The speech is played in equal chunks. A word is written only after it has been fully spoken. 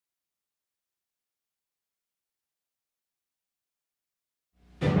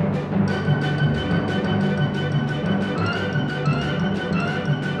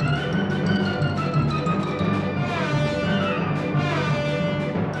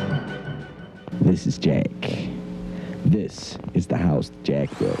This is Jack. This is the house that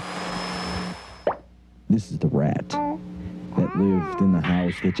Jack built. This is the rat that lived in the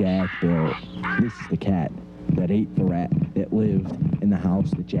house that Jack built. This is the cat that ate the rat that lived in the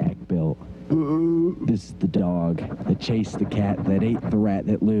house that Jack built. This is the dog that chased the cat that ate the rat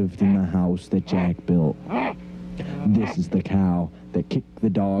that lived in the house that Jack built. This is the cow that kicked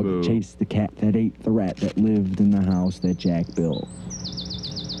the dog that chased the cat that ate the rat that lived in the house that Jack built.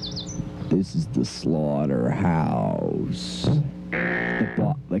 This is the slaughterhouse that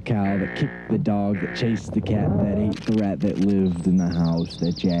bought the cow that kicked the dog that chased the cat that ate the rat that lived in the house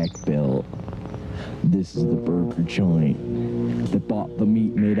that Jack built. This is the burger joint that bought the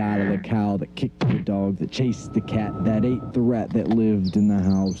meat made out of the cow that kicked the dog that chased the cat that ate the rat that lived in the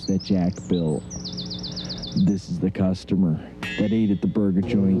house that Jack built. This is the customer that ate at the burger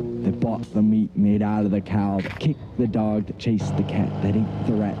joint that bought the meat made out of the cow that kicked the dog that chased the cat that ate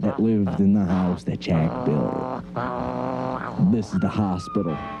the rat that lived in the house that Jack built. This is the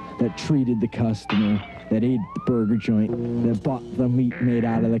hospital that treated the customer that ate the burger joint that bought the meat made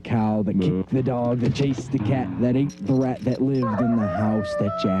out of the cow that kicked the dog that chased the cat that ate the rat that lived in the house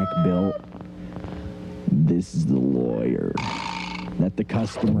that Jack built. This is the lawyer that the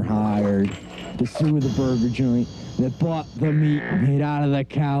customer hired to sue the burger joint that bought the meat made out of the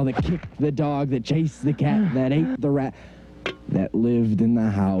cow that kicked the dog that chased the cat that ate the rat that lived in the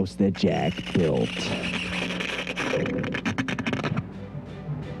house that Jack built.